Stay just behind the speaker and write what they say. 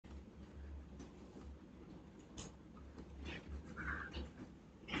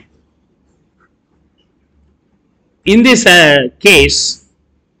in this case,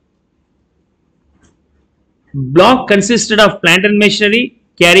 block consisted of plant and machinery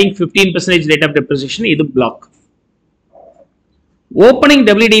carrying 15% rate of depreciation. This block. Opening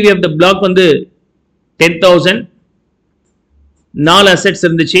WDV of the block வந்து 10,000. 4 assets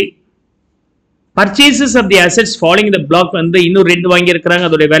இருந்துச்சு. Purchases of the assets falling in the block வந்து இன்னும் 2 வாங்கி இருக்காங்க,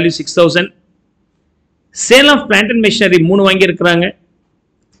 அதோட value 6,000. Sale of plant and machinery 3 வாங்கி இருக்காங்க,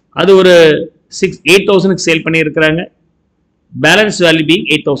 அது ஒரு 8,000 க்கு சேல் பண்ணி இருக்காங்க. பேலன்ஸ் வேல்யூ being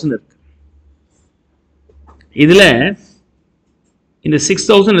 8,000 இருக்கு. இதுல இந்த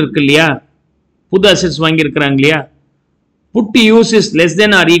 6,000 இருக்கு இல்லையா, புது அசெட்ஸ் வாங்கி இருக்காங்க இல்லையா, put to use is less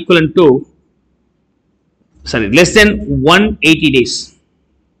than or equivalent to less than 180 days.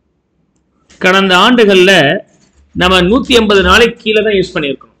 கடந்த ஆண்டுகள்ல நம்ம 180 நாளைக்கு கீழ தான் யூஸ்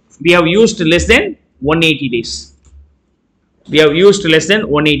பண்ணியிருக்கோம். We have used less than 180 days. We have used less than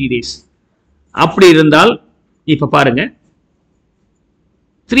 180 days. அப்படி இருந்தால் இப்ப பாருங்க,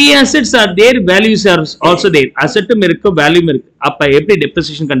 3 assets are there, values are also there. Assetம் இருக்கு, வேல்யூம் இருக்கு. அப்ப எப்படி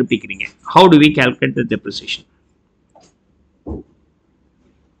depreciation கண்டுபிடிக்கிறீங்க? How do we calculate the depreciation?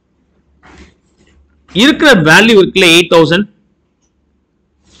 இருக்கிற வேல்யூ இருக்குல 8,000,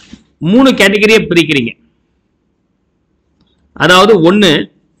 3 கேட்டகரியா பிரிக்கிறீங்க. அதாவது ஒன்னு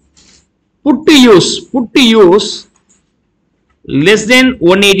put to use less than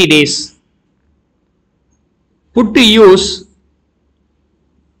 180 days. Put to use,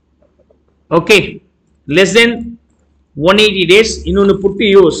 okay, less than 180 days. இன்னொன்னு put to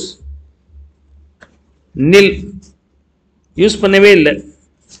use nil, use பண்ணவே இல்லை,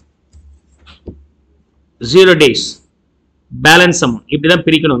 0 days. பேலன்ஸ் அமௌண்ட் இப்படிதான்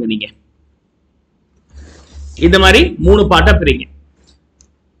பிரிக்கணுங்க. நீங்க இந்த மாதிரி 3 பார்ட்டா பிரிங்க.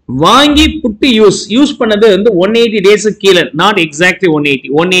 வாங்கி புட்டு யூஸ் பண்ணது வந்து 180 டேஸ் கீழே, நாட் எக்ஸாக்ட்லி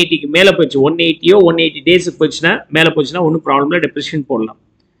 180, 180க்கு மேல போச்சு, 180 180 டேஸ்க்கு போச்சுன்னா மேல போச்சுன்னா ஒன்றும் ப்ராப்ளம் இல்லை, டெப்ரிசியேஷன் போடலாம்.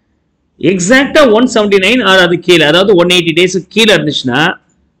 எக்ஸாக்டா 179 ஆர் அது கீழே, அதாவது 180 டேஸ்க்கு கீழே இருந்துச்சுன்னா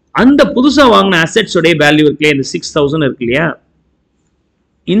அந்த புதுசா வாங்கின அசெட்ஸ் உடைய வேல்யூ இருக்கு இல்லையா, இந்த 6,000 இருக்கு இல்லையா,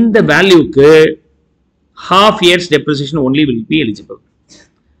 இந்த வேல்யூக்கு half years depreciation only will be eligible.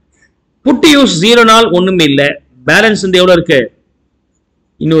 Put to use 0 நாள் ஒண்ணுமே இல்ல, பேலன்ஸ் வந்து எவ்வளவு இருக்கு,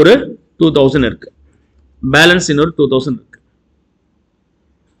 இன்னொரு 2,000 இருக்கு, பேலன்ஸ் இன்னொரு 2,000 இருக்கு.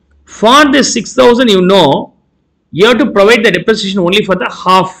 For this 6,000 you know you have to provide the depreciation only for the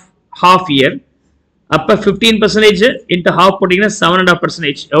half year. அப்ப 15% into half போட்டீங்கன்னா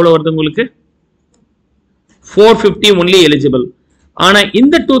 7.5% எவ்வளவு வருது உங்களுக்கு, 450 only eligible. ஆனா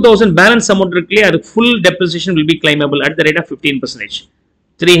இந்த 2,000 பேலன்ஸ் அமௌண்ட் இருக்குல்லையே, அது full depreciation will be claimable at the rate of 15%,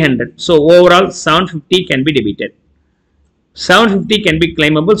 300. So overall 750 can be debited, 750 can be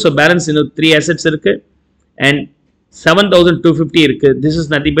claimable. So balance இன்னும் 3 assets இருக்கு and 7,250 இருக்கு. This is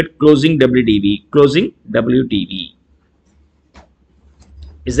nothing but closing WDV.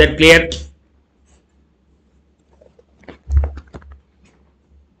 Is that clear?